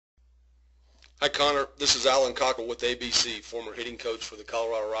Hi Connor, this is Alan Cockle with ABC, former hitting coach for the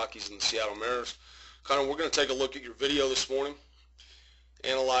Colorado Rockies and the Seattle Mariners. Connor, we're going to take a look at your video this morning,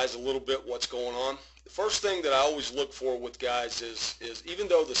 analyze a little bit what's going on. The first thing that I always look for with guys is even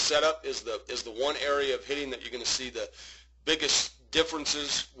though the setup is the one area of hitting that you're going to see the biggest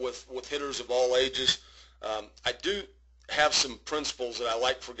differences with hitters of all ages, I do have some principles that I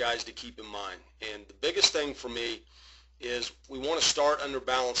like for guys to keep in mind. And the biggest thing for me is we want to start under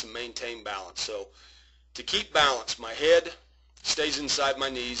balance and maintain balance. So to keep balance, my head stays inside my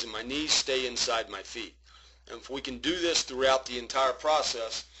knees and my knees stay inside my feet. And if we can do this throughout the entire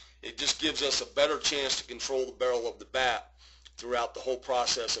process, it just gives us a better chance to control the barrel of the bat throughout the whole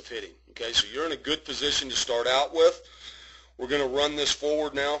process of hitting. Okay, so you're in a good position to start out with. We're going to run this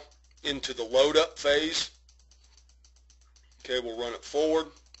forward now into the load up phase. Okay, we'll run it forward.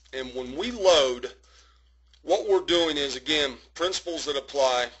 And when we load, what we're doing is, again, principles that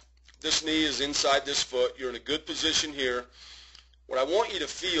apply. This knee is inside this foot. You're in a good position here. What I want you to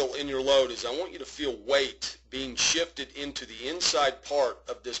feel in your load is I want you to feel weight being shifted into the inside part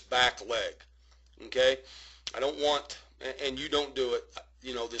of this back leg. Okay? I don't want, and you don't do it,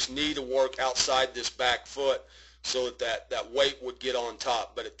 this knee to work outside this back foot so that weight would get on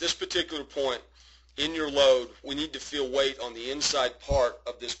top. But at this particular point in your load, we need to feel weight on the inside part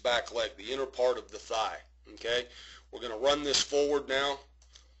of this back leg, the inner part of the thigh. Okay, we're going to run this forward now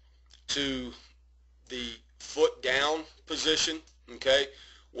to the foot down position. Okay,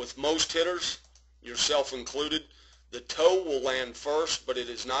 with most hitters, yourself included, the toe will land first, but it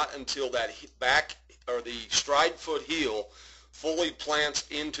is not until that back or the stride foot heel fully plants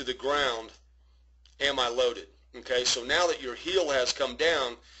into the ground am I loaded. Okay, so now that your heel has come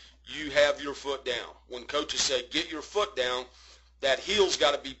down, you have your foot down. When coaches say get your foot down, that heel's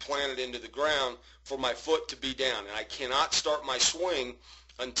got to be planted into the ground for my foot to be down. And I cannot start my swing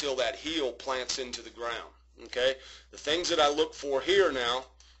until that heel plants into the ground. Okay? The things that I look for here now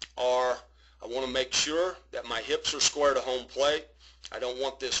are I want to make sure that my hips are square to home plate. I don't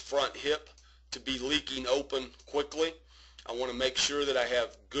want this front hip to be leaking open quickly. I want to make sure that I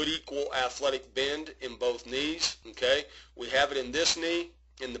have good equal athletic bend in both knees. Okay? We have it in this knee,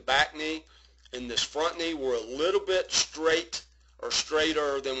 in the back knee. In this front knee, we're a little bit straight or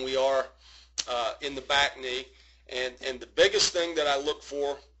straighter than we are in the back knee. And the biggest thing that I look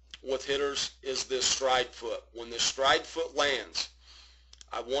for with hitters is this stride foot. When this stride foot lands,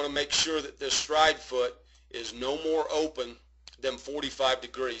 I want to make sure that this stride foot is no more open than 45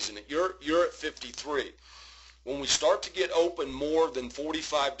 degrees. And you're at 53. When we start to get open more than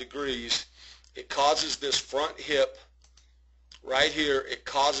 45 degrees, it causes this front hip right here, it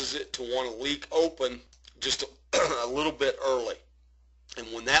causes it to want to leak open just a little bit early. And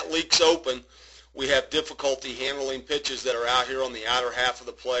when that leaks open, we have difficulty handling pitches that are out here on the outer half of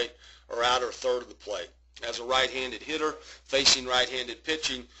the plate or outer third of the plate. As a right-handed hitter facing right-handed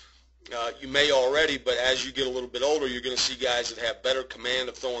pitching, you may already, but as you get a little bit older, you're going to see guys that have better command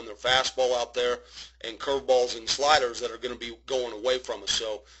of throwing their fastball out there and curveballs and sliders that are going to be going away from us.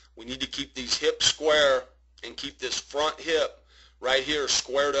 So we need to keep these hips square and keep this front hip right here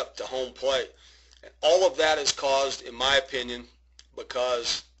squared up to home plate. And all of that is caused, in my opinion,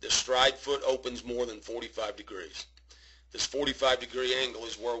 because the stride foot opens more than 45 degrees. This 45-degree angle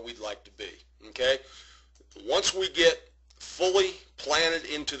is where we'd like to be. Okay? Once we get fully planted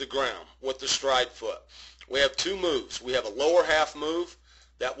into the ground with the stride foot, we have two moves. We have a lower half move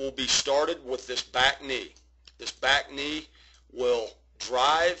that will be started with this back knee. This back knee will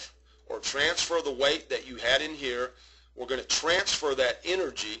drive or transfer the weight that you had in here. We're going to transfer that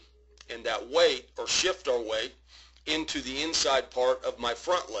energy and that weight or shift our weight into the inside part of my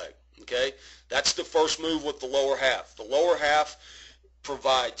front leg. Okay, that's the first move with the lower half. The lower half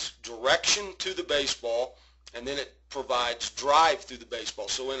provides direction to the baseball, and then it provides drive through the baseball.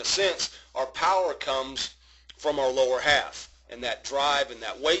 So in a sense, our power comes from our lower half, and that drive and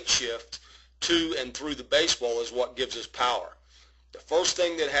that weight shift to and through the baseball is what gives us power. The first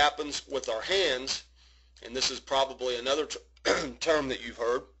thing that happens with our hands, and this is probably another term that you've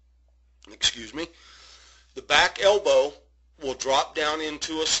heard, excuse me, the back elbow will drop down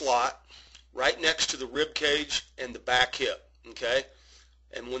into a slot right next to the rib cage and the back hip, okay?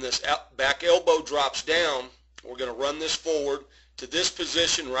 And when this back elbow drops down, we're going to run this forward to this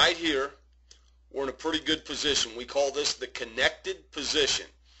position right here. We're in a pretty good position. We call this the connected position.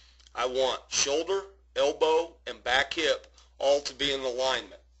 I want shoulder, elbow, and back hip all to be in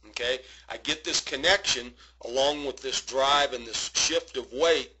alignment, okay? I get this connection along with this drive and this shift of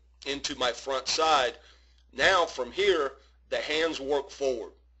weight into my front side. Now from here, the hands work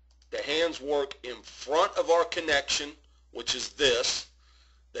forward. The hands work in front of our connection, which is this.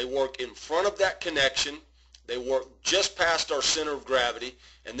 They work in front of that connection. They work just past our center of gravity,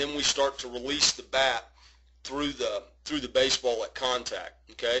 and then we start to release the bat through the baseball at contact.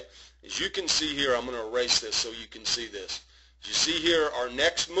 Okay? As you can see here, I'm going to erase this so you can see this. As you see here, our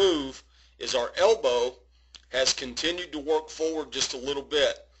next move is our elbow has continued to work forward just a little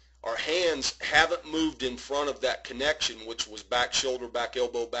bit. Our hands haven't moved in front of that connection, which was back shoulder, back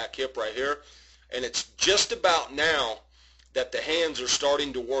elbow, back hip right here. And it's just about now that the hands are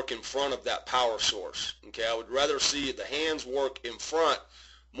starting to work in front of that power source. Okay, I would rather see the hands work in front,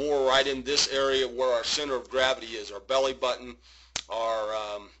 more right in this area where our center of gravity is, our belly button,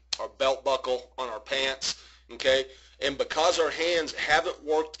 our belt buckle on our pants. Okay, and because our hands haven't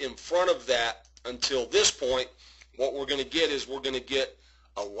worked in front of that until this point, what we're going to get is we're going to get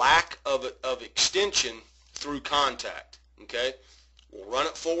a lack of extension through contact. Okay, we'll run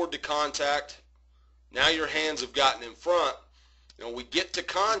it forward to contact. Now your hands have gotten in front. You know, we get to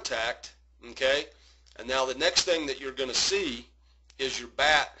contact, okay, and now the next thing that you're going to see is your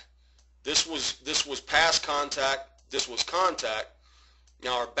bat. This was past contact. This was contact.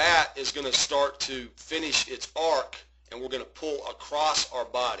 Now our bat is going to start to finish its arc, and we're going to pull across our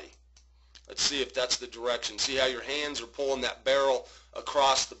body. Let's see if that's the direction. See how your hands are pulling that barrel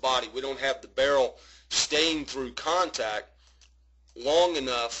across the body. We don't have the barrel staying through contact long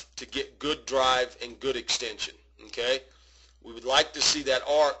enough to get good drive and good extension. Okay? We would like to see that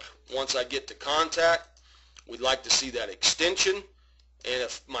arc once I get to contact. We'd like to see that extension. And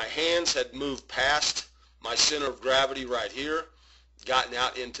if my hands had moved past my center of gravity right here, gotten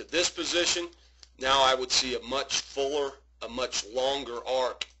out into this position, now I would see a much fuller, a much longer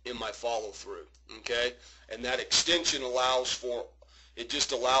arc in my follow through. Okay? And that extension allows for, it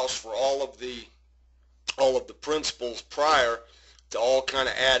just allows for all of the principles prior to all kind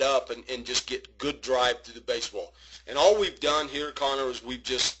of add up and just get good drive through the baseball. And all we've done here, Connor, is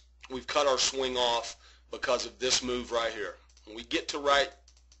we've cut our swing off because of this move right here. When we get to right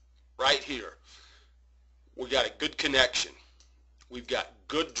here, we got a good connection. We've got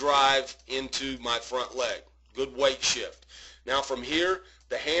good drive into my front leg, good weight shift. Now from here,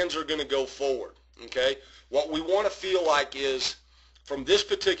 the hands are going to go forward. Okay? What we want to feel like is, from this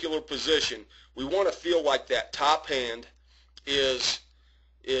particular position, we want to feel like that top hand is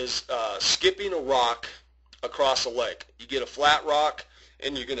skipping a rock across a leg. You get a flat rock,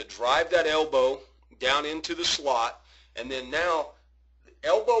 and you're going to drive that elbow down into the slot, and then now the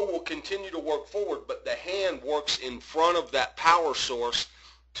elbow will continue to work forward, but the hand works in front of that power source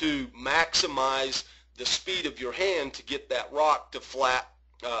to maximize the speed of your hand to get that rock to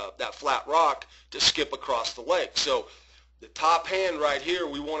that flat rock to skip across the leg. So the top hand right here,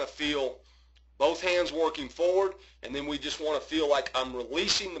 we want to feel both hands working forward, and then we just want to feel like I'm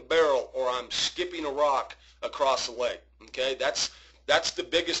releasing the barrel or I'm skipping a rock across the leg. Okay, that's the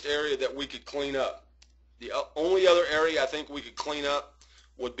biggest area that we could clean up. The only other area I think we could clean up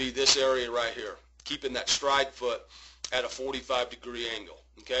would be this area right here, keeping that stride foot at a 45-degree angle.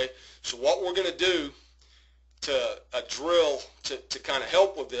 Okay, so what we're going to do to a drill to kind of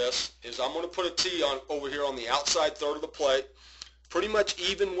help with this is I'm going to put a tee on over here on the outside third of the plate, pretty much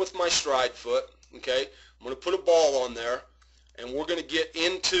even with my stride foot. Okay, I'm going to put a ball on there, and we're going to get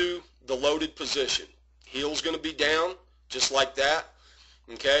into the loaded position. Heel's going to be down just like that.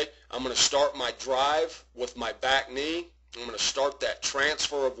 Okay, I'm going to start my drive with my back knee. I'm going to start that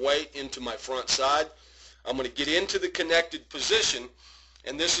transfer of weight into my front side. I'm going to get into the connected position,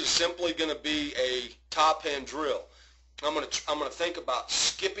 and this is simply going to be a top hand drill. I'm going to think about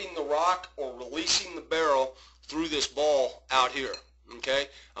skipping the rock or releasing the barrel through this ball out here. Okay,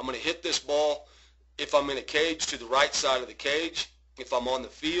 I'm going to hit this ball, if I'm in a cage, to the right side of the cage. If I'm on the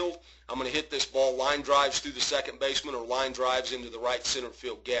field, I'm going to hit this ball line drives through the second baseman or line drives into the right center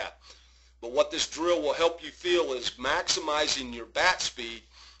field gap. But what this drill will help you feel is maximizing your bat speed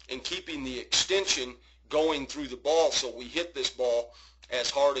and keeping the extension going through the ball, so we hit this ball as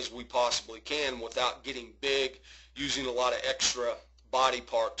hard as we possibly can without getting big, using a lot of extra body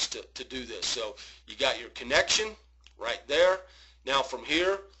parts to do this. So you got your connection right there. Now from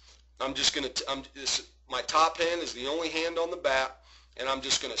here, I'm just going to, my top hand is the only hand on the bat, and I'm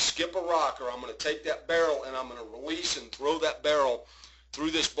just going to skip a rock, or I'm going to take that barrel and I'm going to release and throw that barrel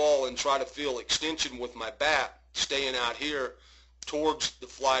through this ball and try to feel extension with my bat staying out here towards the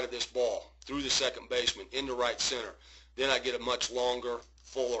flight of this ball through the second baseman into right center. Then I get a much longer,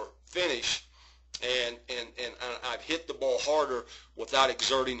 fuller finish, and I've hit the ball harder without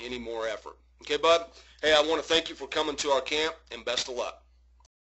exerting any more effort. Okay, bud? Hey, I want to thank you for coming to our camp, and best of luck.